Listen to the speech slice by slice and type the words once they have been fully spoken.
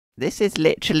This is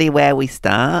literally where we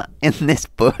start, in this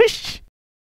bush.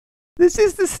 This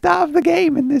is the start of the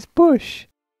game, in this bush.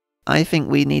 I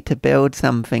think we need to build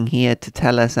something here to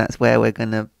tell us that's where we're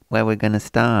gonna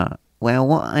start. Well,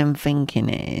 what I'm thinking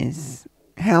is,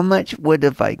 how much wood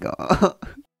have I got?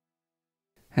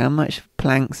 How much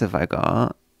planks have I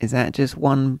got? Is that just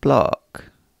one block?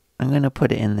 I'm gonna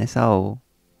put it in this hole.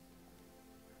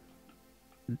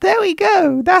 There we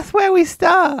go. That's where we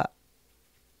start.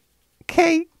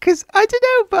 Okay, because I don't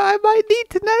know, but I might need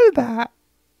to know that.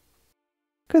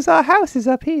 Because our house is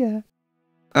up here.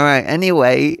 Alright,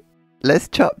 anyway, let's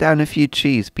chop down a few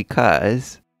trees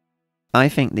because I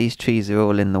think these trees are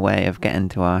all in the way of getting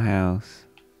to our house.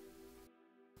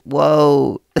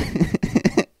 Whoa!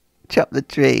 Chop the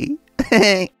tree.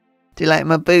 Do you like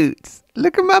my boots?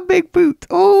 Look at my big boot.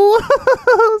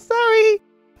 Oh, sorry.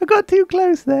 I got too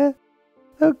close there.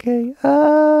 Okay,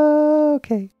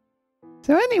 okay.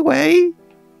 So anyway,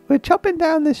 we're chopping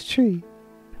down this tree.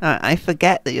 I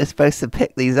forget that you're supposed to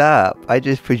pick these up. I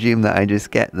just presume that I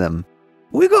just get them.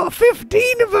 We got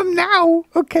 15 of them now.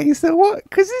 Okay, so what?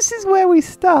 Because this is where we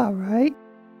start, right?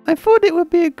 I thought it would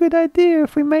be a good idea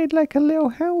if we made like a little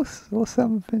house or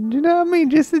something. Do you know what I mean?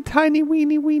 Just a tiny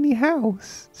weeny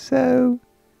house. So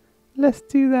let's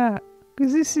do that.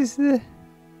 Because this is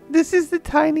the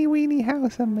tiny weeny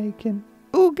house I'm making.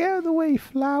 Oh, get out of the way,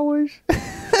 flowers.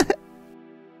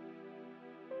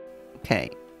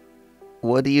 Okay.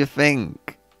 What do you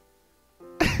think?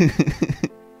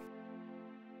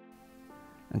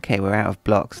 Okay, we're out of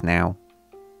blocks now.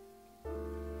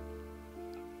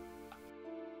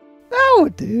 That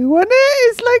would do, wouldn't it?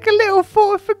 It's like a little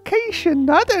fortification.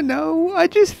 I don't know. I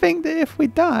just think that if we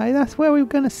die, that's where we're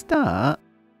going to start.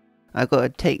 I've got to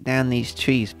take down these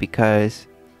trees because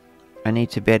I need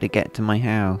to be able to get to my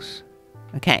house.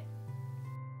 Okay.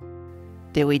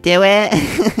 Do we do it?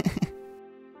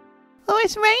 Oh,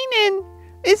 it's raining.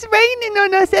 It's raining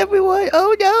on us, everyone.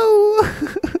 Oh, no.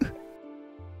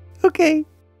 Okay.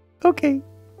 Okay.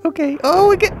 Okay.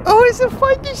 Oh, it's a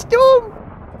thunderstorm.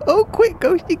 Oh, quick,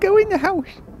 Ghosty, go in the house.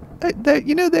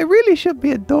 You know, there really should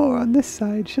be a door on this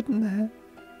side, shouldn't there?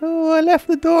 Oh, I left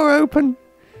the door open.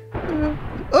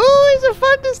 Oh, it's a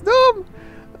thunderstorm.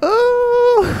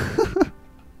 Oh.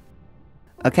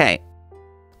 Okay.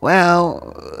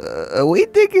 Well, are we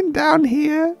digging down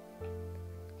here?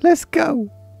 Let's go.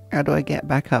 How do I get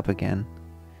back up again?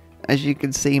 As you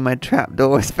can see, my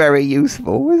trapdoor is very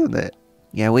useful, isn't it?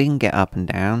 Yeah, we can get up and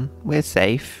down. We're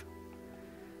safe.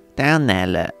 Down there,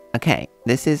 look. Okay,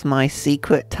 this is my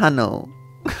secret tunnel.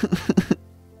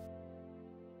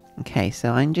 Okay,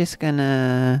 so I'm just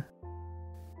gonna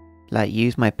like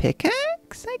use my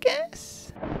pickaxe, I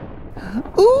guess.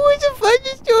 Oh, it's a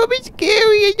thunderstorm. It's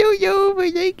scary. I don't know if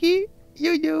I like it. I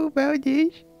don't know about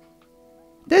this.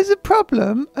 There's a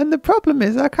problem, and the problem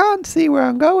is I can't see where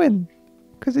I'm going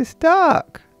because it's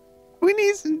dark. We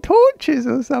need some torches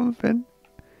or something.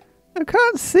 I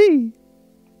can't see.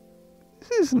 This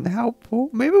isn't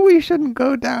helpful. Maybe we shouldn't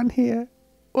go down here.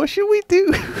 What should we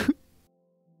do?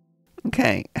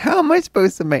 Okay, how am I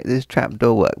supposed to make this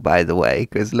trapdoor work, by the way?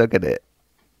 Because look at it.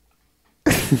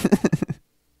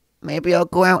 Maybe I'll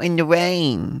go out in the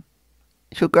rain.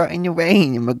 She'll go out in the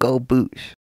rain in my gold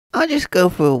boots. I'll just go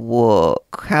for a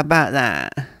walk. How about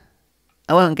that?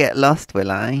 I won't get lost, will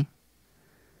I?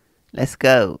 Let's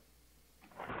go.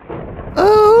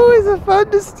 Oh, it's a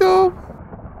thunderstorm.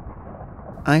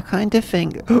 I kind of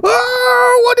think...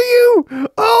 Oh, what are you?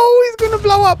 Oh, he's going to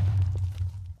blow up.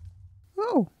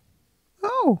 Oh.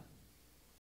 Oh.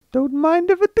 Don't mind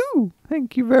if I do.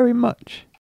 Thank you very much.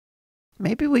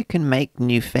 Maybe we can make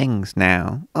new things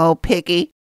now. Oh,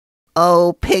 Piggy.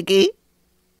 Oh, Piggy.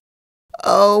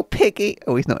 Oh, Piggy.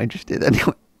 Oh, he's not interested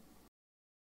anyway.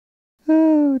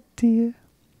 Oh, dear.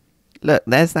 Look,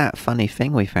 there's that funny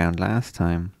thing we found last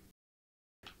time.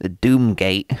 The Doom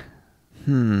Gate.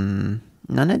 None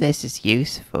of this is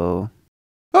useful.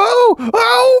 Oh!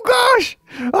 Oh, gosh!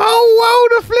 Oh,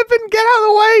 the flippin', get out of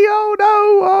the way! Oh,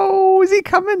 no! Oh, is he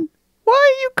coming? Why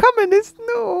are you coming? It's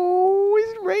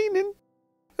raining.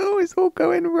 Oh, it's all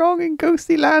going wrong in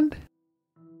Ghosty Land.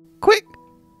 Quick!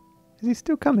 Is he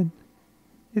still coming?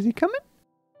 Is he coming?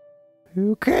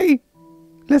 Okay.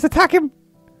 Let's attack him.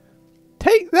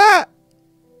 Take that!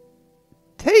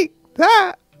 Take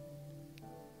that!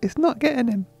 It's not getting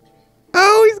him.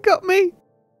 Oh, he's got me.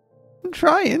 I'm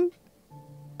trying.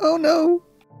 Oh no.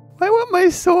 Why won't my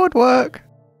sword work?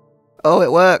 Oh,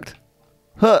 it worked.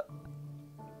 Huh.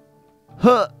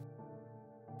 Huh.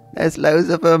 There's loads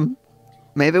of them.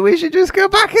 Maybe we should just go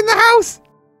back in the house.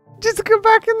 Just go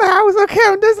back in the house.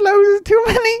 Okay, there's loads. There's too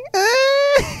many.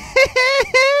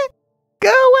 Go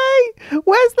away!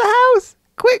 Where's the house?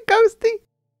 Quick, Ghosty!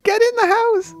 Get in the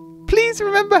house! Please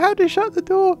remember how to shut the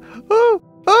door. Oh!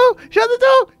 Oh! Shut the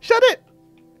door! Shut it!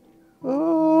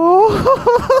 Oh!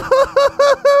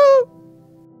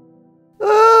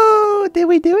 Oh! Did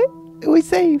we do it? Are we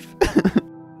safe?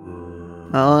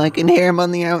 Oh, I can hear him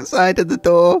on the outside of the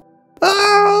door.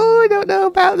 Oh! I don't know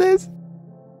about this.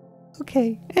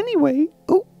 Okay, anyway.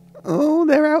 Oh! Oh,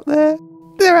 they're out there.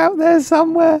 They're out there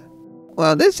somewhere.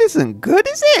 Well, this isn't good,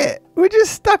 is it? We're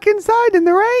just stuck inside in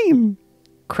the rain.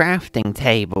 Crafting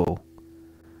table.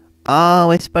 Oh,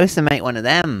 we're supposed to make one of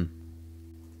them.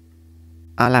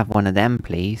 I'll have one of them,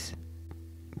 please.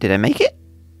 Did I make it?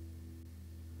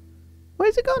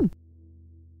 Where's it gone?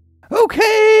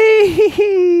 Okay!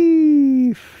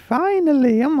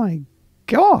 Finally, oh my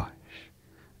gosh.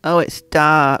 Oh, it's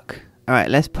dark. Alright,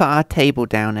 let's put our table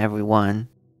down, everyone.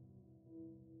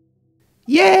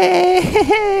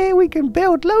 Yay! We can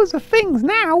build loads of things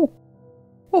now.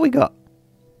 What we got?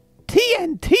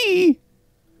 TNT?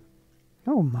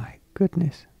 Oh my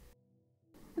goodness.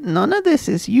 None of this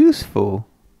is useful.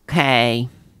 Okay.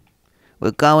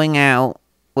 We're going out.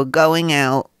 We're going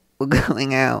out. We're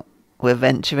going out. We're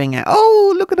venturing out.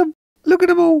 Oh, look at them. Look at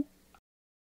them all.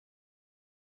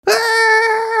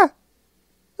 Ah!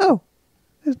 Oh,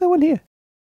 there's no one here.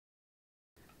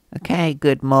 Okay,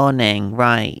 good morning.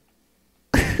 Right.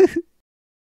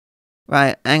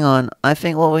 Right, hang on. I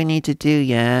think what we need to do,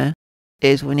 yeah,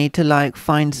 is we need to, like,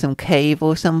 find some cave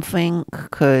or something,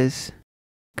 because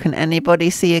can anybody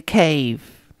see a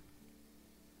cave?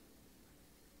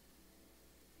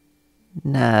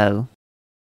 No.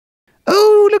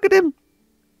 Oh, look at him!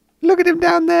 Look at him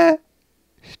down there!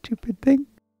 Stupid thing.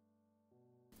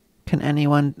 Can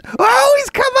anyone... Oh, he's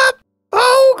come up!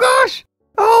 Oh, gosh!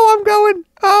 Oh, I'm going!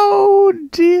 Oh,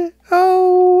 dear.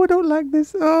 Oh, I don't like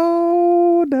this.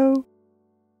 Oh, no.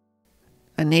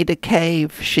 I need a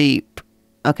cave, sheep.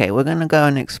 Okay, we're gonna go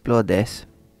and explore this.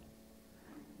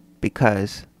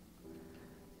 Because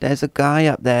there's a guy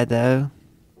up there, though.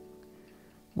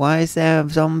 Why is there a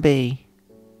zombie?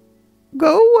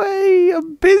 Go away,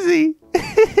 I'm busy.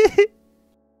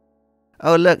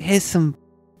 Oh, look, here's some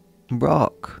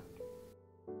rock.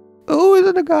 Oh,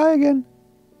 isn't a guy again?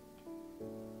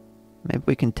 Maybe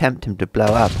we can tempt him to blow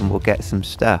up and we'll get some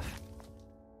stuff.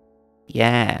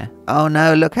 Yeah. Oh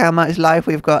no, look how much life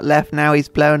we've got left now he's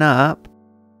blown up.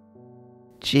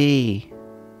 Gee.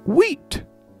 Wheat!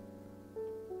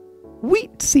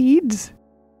 Wheat seeds!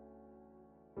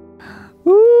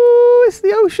 Ooh, it's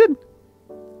the ocean!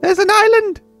 There's an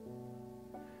island!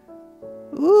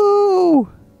 Ooh!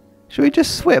 Should we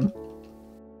just swim?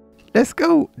 Let's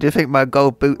go! Do you think my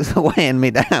gold boots are weighing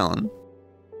me down?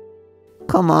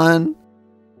 Come on!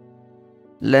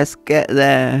 Let's get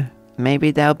there.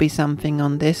 Maybe there'll be something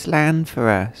on this land for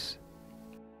us.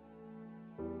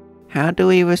 How do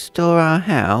we restore our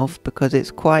health? Because it's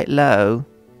quite low.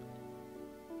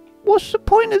 What's the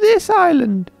point of this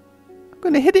island? I'm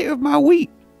going to hit it with my wheat.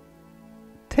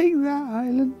 Take that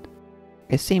island.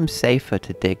 It seems safer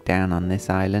to dig down on this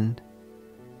island.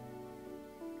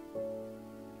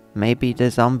 Maybe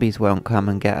the zombies won't come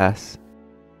and get us.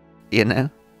 You know?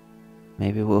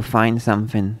 Maybe we'll find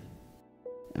something.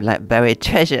 Like buried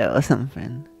treasure or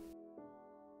something.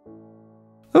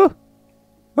 Oh!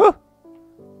 Oh!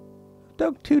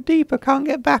 Dug too deep, I can't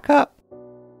get back up.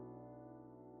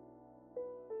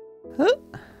 Huh?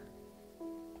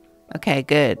 Okay,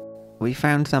 good. We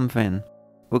found something.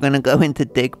 We're gonna go into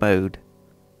dig mode.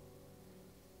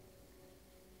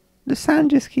 The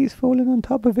sand just keeps falling on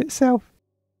top of itself.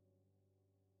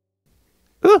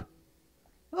 Oh!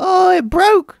 Oh, it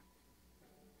broke!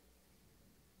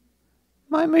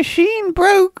 My machine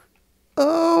broke!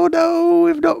 Oh no,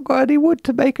 we've not got any wood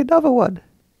to make another one.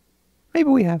 Maybe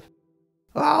we have.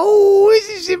 Oh, this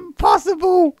is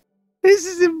impossible! This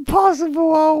is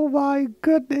impossible! Oh my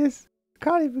goodness!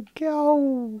 Can't even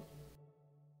go.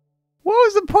 What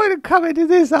was the point of coming to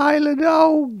this island?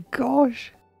 Oh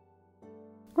gosh.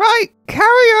 Right, carry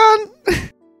on!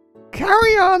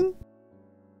 Carry on!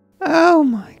 Oh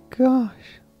my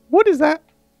gosh. What is that?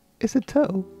 It's a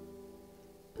turtle.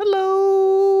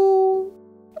 Hello?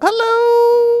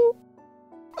 Hello?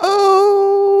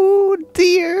 Oh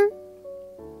dear.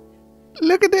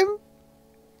 Look at him.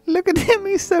 Look at him,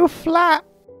 he's so flat.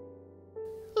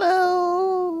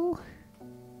 Hello?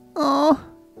 Oh.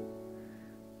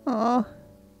 Oh.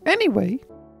 Anyway.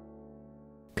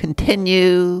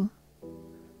 Continue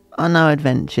on our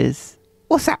adventures.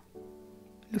 What's that?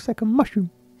 Looks like a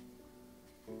mushroom.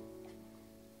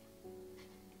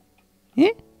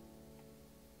 Eh?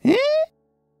 Eh?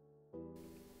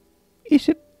 Is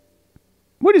it?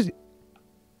 What is it?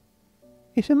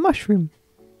 It's a mushroom.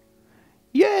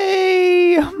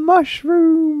 Yay! A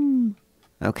mushroom!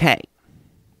 Okay.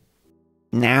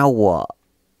 Now what?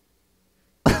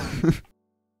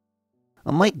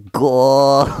 Oh my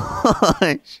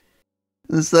gosh.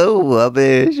 I'm so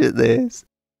rubbish at this.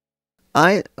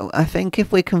 I think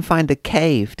if we can find a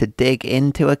cave to dig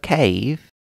into a cave.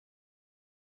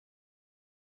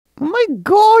 Oh my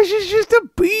gosh, it's just a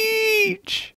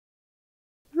beach!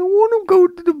 I don't want to go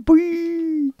to the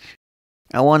beach.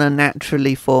 I want a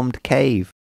naturally formed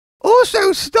cave.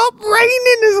 Also, stop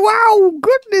raining as well!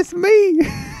 Goodness me!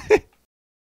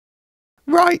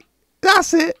 Right,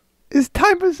 that's it. It's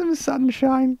time for some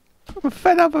sunshine. I'm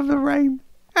fed up of the rain.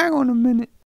 Hang on a minute.